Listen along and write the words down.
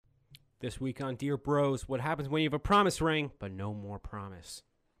This week on Dear Bros, what happens when you have a promise ring, but no more promise.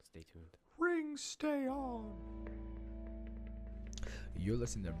 Stay tuned. Rings stay on. You're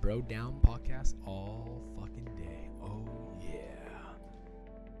listening to Bro Down Podcast all fucking day. Oh, yeah.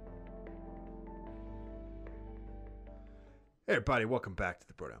 Hey, everybody, welcome back to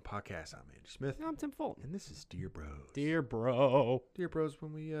the Bro Down Podcast. I'm Andy Smith, I'm Tim Fulton. and this is Dear Bros. Dear Bro. Dear Bros,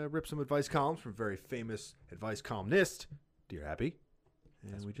 when we rip some advice columns from very famous advice columnist, Dear Happy,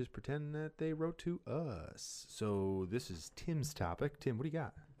 and we just pretend that they wrote to us. So this is Tim's topic. Tim, what do you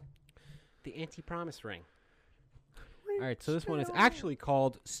got? The anti-promise ring. All right, so this one is actually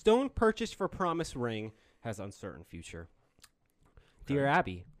called Stone Purchased for Promise Ring Has Uncertain Future. Okay. Dear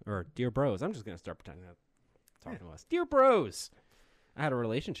Abby, or Dear Bros. I'm just going to start pretending that talking to us. Dear Bros. I had a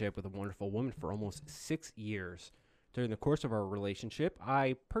relationship with a wonderful woman for almost 6 years. During the course of our relationship,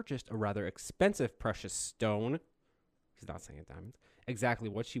 I purchased a rather expensive precious stone. He's not saying a diamond. Exactly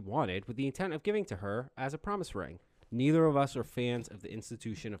what she wanted with the intent of giving to her as a promise ring. Neither of us are fans of the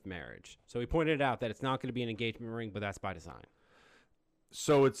institution of marriage. So he pointed out that it's not going to be an engagement ring, but that's by design.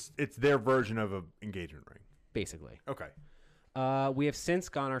 So it's their version of an engagement ring. Basically. Okay. We have since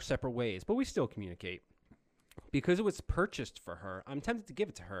gone our separate ways, but we still communicate. Because it was purchased for her, I'm tempted to give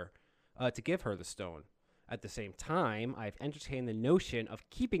it to her, to give her the stone. At the same time, I've entertained the notion of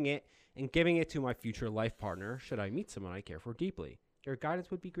keeping it and giving it to my future life partner should I meet someone I care for deeply. Your guidance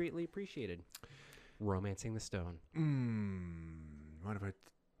would be greatly appreciated. Romancing the stone. Mind if I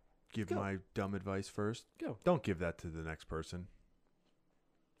give Go. my dumb advice first? Go. Don't give that to the next person.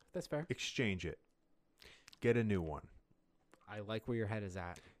 That's fair. Exchange it. Get a new one. I like where your head is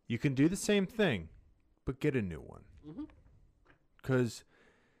at. You can do the same thing, but get a new one. Mm-hmm. Because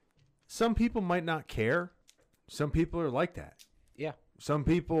some people might not care. Some people are like that. Yeah. Some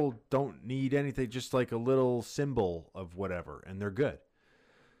people don't need anything, just like a little symbol of whatever, and they're good.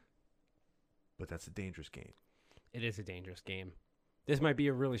 But that's a dangerous game. It is a dangerous game. This might be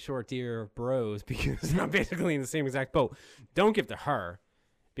a really short Dear Bros because I'm basically in the same exact boat. Don't give to her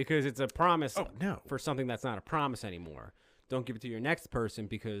because it's a promise Oh, no. for something that's not a promise anymore. Don't give it to your next person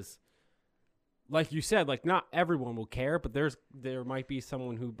because, like you said, like not everyone will care, but there might be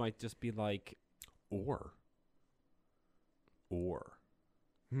someone who might just be like, Or.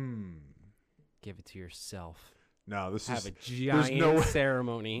 give it to yourself. No, this Have is. a giant no way-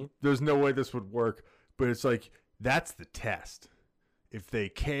 ceremony. There's no way this would work, but it's like, that's the test. If they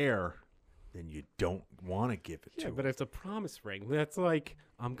care, then you don't want to give it Yeah, to but them. it's a promise ring. That's like,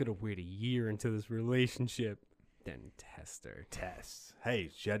 I'm going to wait a year into this relationship, then test her. Test. Hey,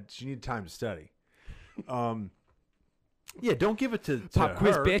 she needed time to study. Yeah, don't give it to Pop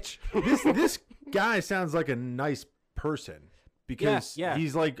quiz, her. bitch. This guy sounds like a nice person because Yeah.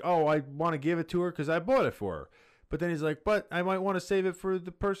 he's like, oh, I want to give it to her because I bought it for her. But then he's like, but I might want to save it for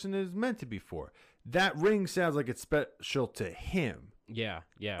the person it's meant to be for. That ring sounds like it's special to him. Yeah,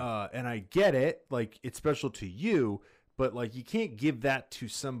 yeah. And I get it. Like, it's special to you, but like, you can't give that to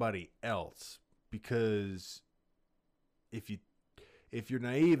somebody else because if you're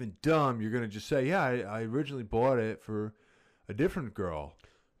naive and dumb, you're going to just say, yeah, I originally bought it for a different girl.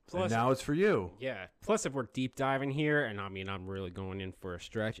 Plus- and now it's for you. Yeah. Plus, if we're deep diving here, and I mean, I'm really going in for a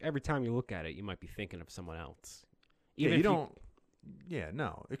stretch, every time you look at it, you might be thinking of someone else. Yeah, Even you if don't. Yeah,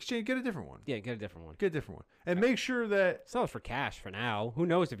 no. Exchange. Get a different one. Yeah, get a different one. Get a different one, and make sure that. Sell it for cash for now. Who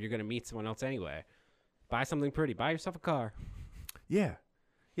knows if you're going to meet someone else anyway? Buy something pretty. Buy yourself a car. Yeah,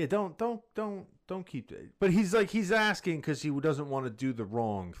 yeah. Don't keep it. But he's asking because he doesn't want to do the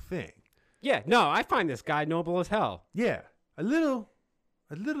wrong thing. Yeah, no, I find this guy noble as hell. Yeah, a little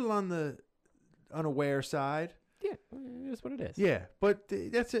on the unaware side. Yeah, it is what it is. Yeah, but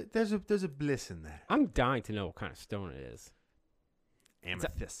that's it. There's a bliss in that. I'm dying to know what kind of stone it is.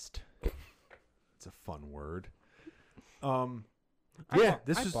 Amethyst. It's a fun word. Yeah, I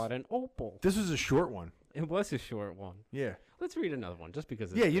this bought an opal. was a short one. It was a short one. Yeah, Let's read another one just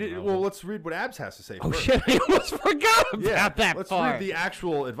because it's yeah. You didn't. irrelevant. Well, let's read what Abs has to say. Oh first. shit, I almost forgot about Yeah, that let's part. read the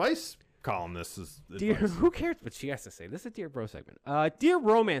actual advice column. This is Dear, advice. who cares what she has to say? This is a Dear Bro segment. Dear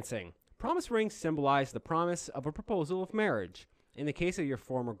Romancing. Promise rings symbolize the promise of a proposal of marriage. In the case of your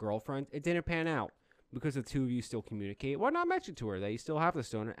former girlfriend, it didn't pan out. Because the two of you still communicate, why not mention to her that you still have the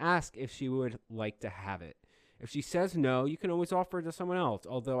stone and ask if she would like to have it? If she says no, you can always offer it to someone else,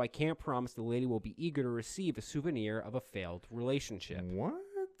 although I can't promise the lady will be eager to receive a souvenir of a failed relationship. What?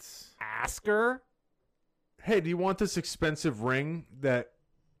 Ask her? Hey, do you want this expensive ring that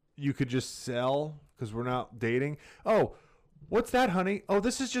you could just sell because we're not dating? Oh, what's that, honey? Oh,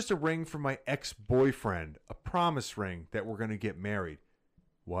 this is just a ring from my ex-boyfriend, a promise ring that we're going to get married.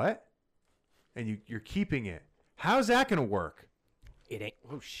 What? And you're keeping it. How's that going to work? It ain't.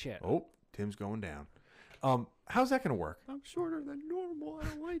 Oh shit. Oh, Tim's going down. How's that gonna work? I'm shorter than normal. I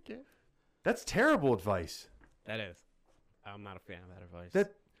don't like it. That's terrible advice. That is. I'm not a fan of that advice.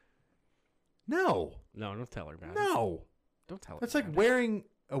 No, No, don't tell her about it. no. Don't tell her. That's like about wearing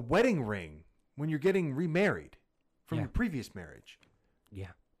a wedding ring when you're getting remarried from Yeah. your previous marriage. it.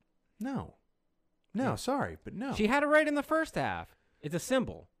 Yeah. No, Yeah. sorry, but no. She had it right in the first half. It's a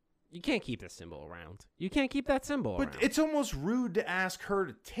symbol. You can't keep this symbol around. You can't keep that symbol But around. it's almost rude to ask her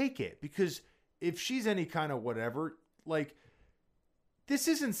to take it because if she's any kind of whatever, like, this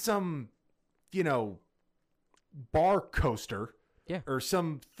isn't some, bar coaster. Yeah. Or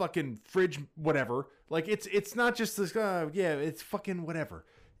some fucking fridge, whatever. Like, it's not just this, it's fucking whatever.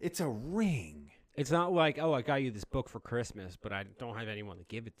 It's a ring. It's not like, oh, I got you this book for Christmas, but I don't have anyone to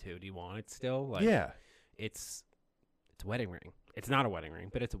give it to. Do you want it still? Like, Yeah. It's a wedding ring. It's not a wedding ring,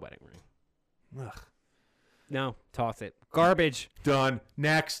 but it's a wedding ring. Ugh. No, toss it. Garbage. Done.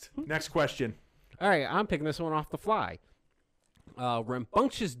 Next question. All right, I'm picking this one off the fly.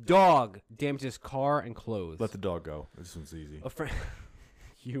 Rambunctious dog damages car and clothes. Let the dog go. This one's easy. A friend.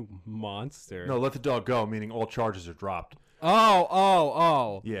 You monster. No, let the dog go, meaning all charges are dropped.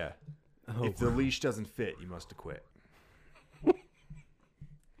 Oh. Yeah. Oh. If the leash doesn't fit, you must acquit.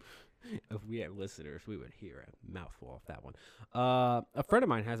 If we had listeners, we would hear a mouthful off that one. A friend of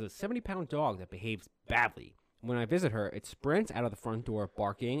mine has a 70-pound dog that behaves badly. When I visit her, it sprints out of the front door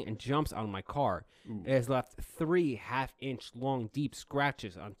barking and jumps on my car. Ooh. It has left 3 half-inch long deep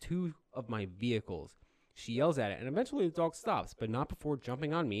scratches on 2 of my vehicles. She yells at it, and eventually the dog stops, but not before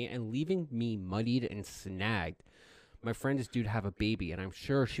jumping on me and leaving me muddied and snagged. My friend is due to have a baby, and I'm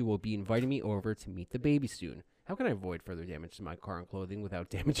sure she will be inviting me over to meet the baby soon. How can I avoid further damage to my car and clothing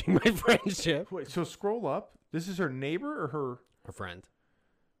without damaging my friendship? Wait, so scroll up. This is her neighbor or her? Her friend.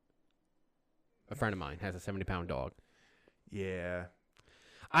 A friend of mine has a 70-pound dog. Yeah.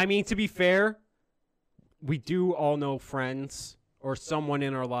 I mean, to be fair, we do all know friends or someone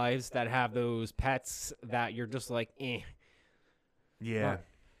in our lives that have those pets that you're just like, eh. Yeah. Well,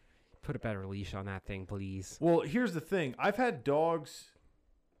 put a better leash on that thing, please. Well, here's the thing. I've had dogs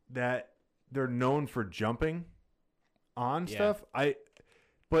that they're known for jumping on Yeah. stuff.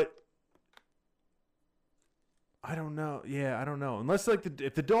 But I don't know. Yeah, I don't know. Unless if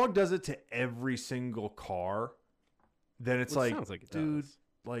the dog does it to every single car, then it's Well, it like, sounds like it dude, does.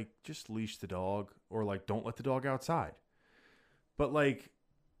 like just leash the dog or like don't let the dog outside. But like,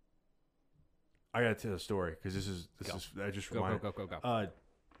 I gotta tell a story because this is I just Go. reminded.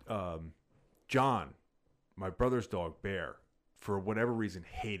 John, my brother's dog Bear, for whatever reason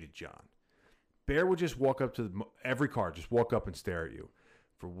hated John. Bear would just walk up to every car, just walk up and stare at you.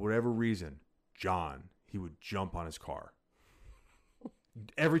 For whatever reason, John, he would jump on his car.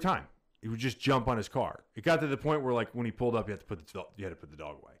 Every time. He would just jump on his car. It got to the point where, like, when he pulled up, you had to put the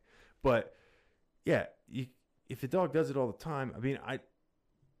dog away. But, yeah, if the dog does it all the time, I mean,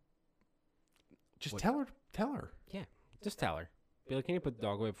 just tell her. Yeah, just tell her. Be like, can you put the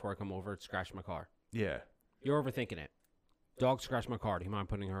dog away before I come over and scratch my car? Yeah. You're overthinking it. Dog scratched my car. Do you mind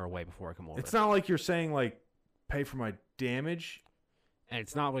putting her away before I come over? It's not like you're saying, like, pay for my damage. And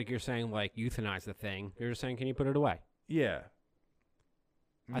it's not like you're saying, like, euthanize the thing. You're just saying, can you put it away? Yeah.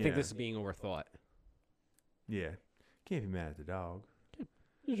 I think this is being overthought. Yeah. Can't be mad at the dog.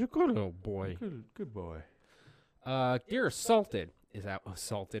 He's a good little boy. Good boy. Dear Assaulted. Is that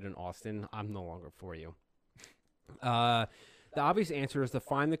Assaulted in Austin? I'm no longer for you. The obvious answer is to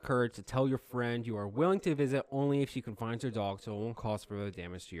find the courage to tell your friend you are willing to visit only if she confines her dog so it won't cause further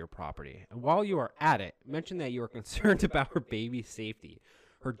damage to your property. And while you are at it, mention that you are concerned about her baby's safety.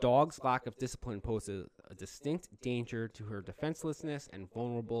 Her dog's lack of discipline poses a distinct danger to her defenselessness and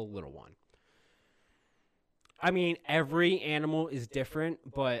vulnerable little one. I mean, every animal is different,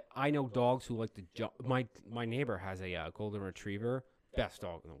 but I know dogs who like to jump. My neighbor has a golden retriever, best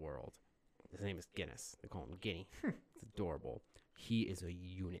dog in the world. His name is Guinness. They call him Guinea. It's adorable. He is a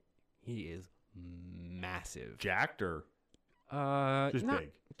unit. He is massive. Jacked or just not-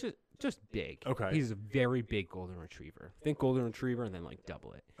 big? Just big. Okay. He's a very big golden retriever. Think golden retriever and then like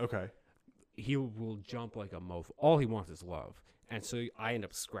double it. Okay. He will jump like a mofo. All he wants is love. And so I end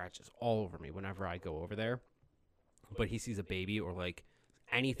up scratches all over me whenever I go over there. But he sees a baby or like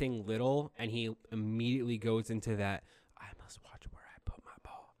anything little and he immediately goes into that, I must watch where I put my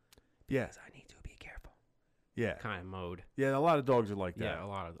paw. Yeah. Because I need to be careful Yeah. kind of mode. Yeah, a lot of dogs are like that. Yeah, a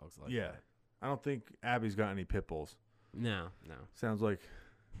lot of dogs like Yeah. that. I don't think Abby's got any pit bulls. No. Sounds like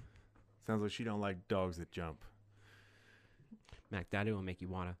she don't like dogs that jump. Mac Daddy will make you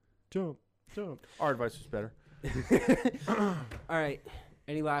want to Jump. Our advice was better. All right.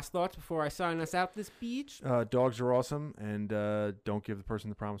 Any last thoughts before I sign us out this beach? Dogs are awesome, and don't give the person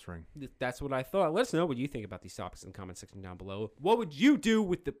the promise ring. That's what I thought. Let us know what you think about these topics in the comment section down below. What would you do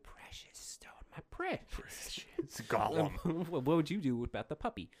with the precious stone? My precious. It's a golem. What would you do about the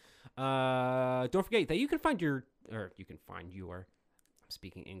puppy? Don't forget that you can find your. I'm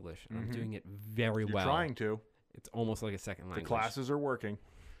speaking English, and I'm doing it very You're well. trying to. It's almost like a second language. The classes are working.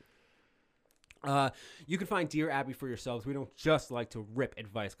 You can find Dear Abby for yourselves. We don't just like to rip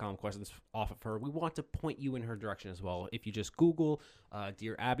advice column questions off of her. We want to point you in her direction as well. If you just Google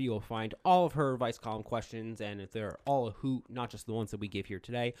Dear Abby, you'll find all of her advice column questions, and if they're all a hoot, not just the ones that we give here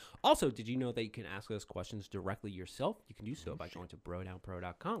today. Also, did you know that you can ask us questions directly yourself? You can do so by going to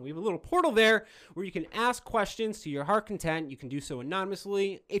brodownpro.com. We have a little portal there where you can ask questions to your heart content. You can do so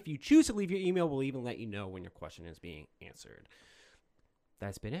anonymously. If you choose to leave your email, we'll even let you know when your question is being answered.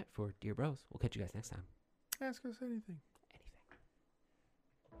 That's been it for Dear Bros. We'll catch you guys next time. Ask us anything.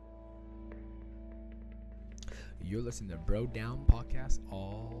 You're listening to Bro Down Podcast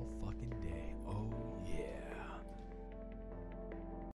all